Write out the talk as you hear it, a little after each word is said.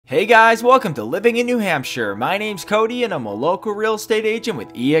Hey guys, welcome to Living in New Hampshire. My name's Cody and I'm a local real estate agent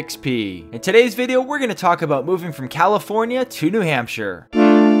with eXp. In today's video, we're going to talk about moving from California to New Hampshire.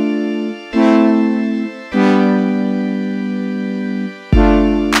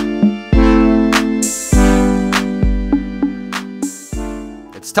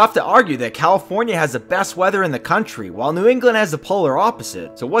 It's tough to argue that California has the best weather in the country, while New England has the polar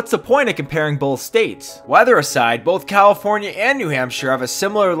opposite. So what's the point of comparing both states? Weather aside, both California and New Hampshire have a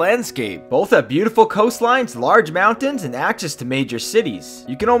similar landscape. Both have beautiful coastlines, large mountains, and access to major cities.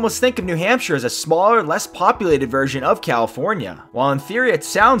 You can almost think of New Hampshire as a smaller, less populated version of California. While in theory it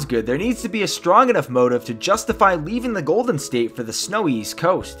sounds good, there needs to be a strong enough motive to justify leaving the Golden State for the snowy East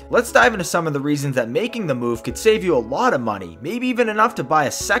Coast. Let's dive into some of the reasons that making the move could save you a lot of money, maybe even enough to buy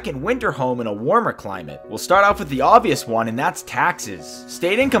a second winter home in a warmer climate. We'll start off with the obvious one, and that's taxes.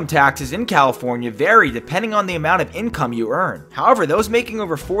 State income taxes in California vary depending on the amount of income you earn. However, those making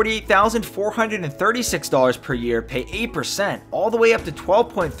over $48,436 per year pay 8%, all the way up to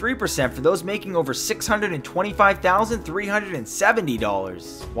 12.3% for those making over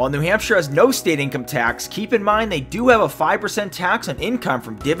 $625,370. While New Hampshire has no state income tax, keep in mind they do have a 5% tax on income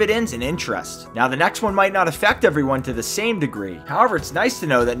from dividends and interest. Now, the next one might not affect everyone to the same degree. However, it's nice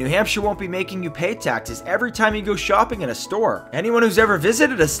to know that New Hampshire won't be making you pay taxes every time you go shopping in a store. Anyone who's ever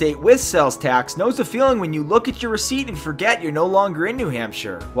visited a state with sales tax knows the feeling when you look at your receipt and forget you're no longer in New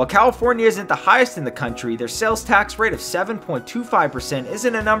Hampshire. While California isn't the highest in the country, their sales tax rate of 7.25%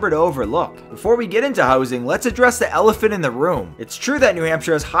 isn't a number to overlook. Before we get into housing, let's address the elephant in the room. It's true that New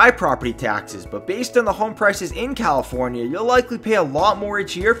Hampshire has high property taxes, but based on the home prices in California, you'll likely pay a lot more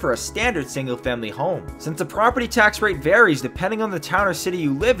each year for a standard single-family home. Since the property tax rate varies depending on the town or city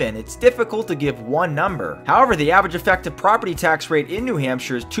you live in, it's difficult to give one number. However, the average effective property tax rate in New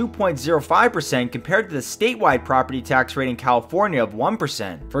Hampshire is 2.05% compared to the statewide property tax rate in California of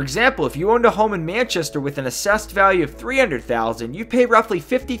 1%. For example, if you owned a home in Manchester with an assessed value of $300,000, you'd pay roughly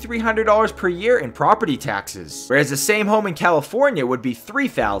 $5,300 per year in property taxes, whereas the same home in California would be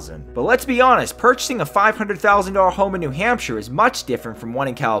 $3,000. But let's be honest, purchasing a $500,000 home in New Hampshire is much different from one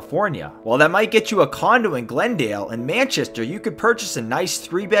in California. While that might get you a condo in Glendale, in Manchester you could purchase a nice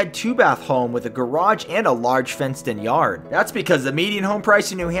 3-bed, 2-bath home with a garage and a large fenced-in yard. That's because the median home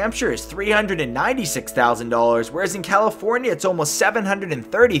price in New Hampshire is $396,000, whereas in California it's almost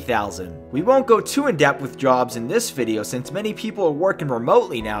 $730,000. We won't go too in-depth with jobs in this video since many people are working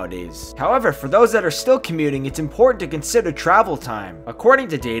remotely nowadays. However, for those that are still commuting, it's important to consider travel time. According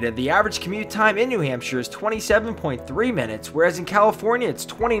to data, the average commute time in New Hampshire is 27.3 minutes, whereas in California it's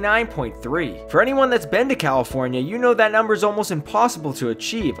 29.3. For anyone that's been to California, you know that number is almost impossible to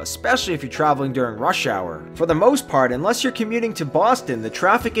achieve, especially if you're traveling during rush hour. For the most part, unless you're commuting to Boston, the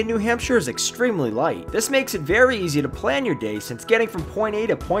traffic in New Hampshire is extremely light. This makes it very easy to plan your day since getting from point A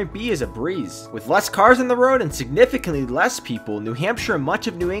to point B is a breeze. With less cars on the road and significantly less people, New Hampshire and much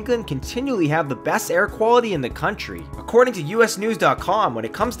of New England continually have the best air quality in the country. According to usnews.com, when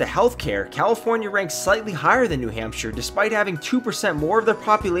it comes to healthcare, California ranks slightly higher than New Hampshire despite having 2% more of their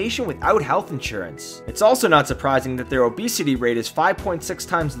population without health insurance. It's also not surprising that their obesity rate is 5.6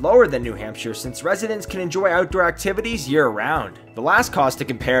 times lower than New Hampshire since residents can enjoy outdoor activities year-round. The last cost to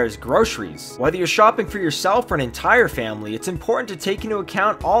compare is groceries. Whether you're shopping for yourself or an entire family, it's important to take into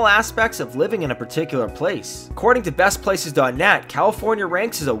account all aspects of living in a particular place. According to bestplaces.net, California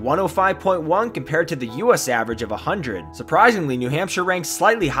ranks as a 105.1 compared to the US average of 100. Surprisingly, New Hampshire ranks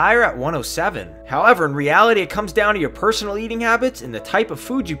slightly higher at 107. However, in reality, it comes down to your personal eating habits and the type of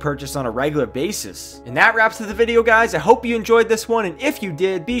food you purchase on a regular basis. And that wraps up the video, guys. I hope you enjoyed this one, and if you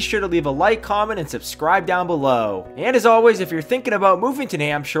did, be sure to leave a like, comment, and subscribe down below. And as always, if you're thinking about moving to New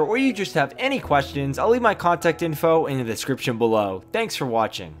Hampshire or you just have any questions, I'll leave my contact info in the description below. Thanks for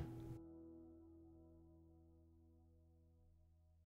watching.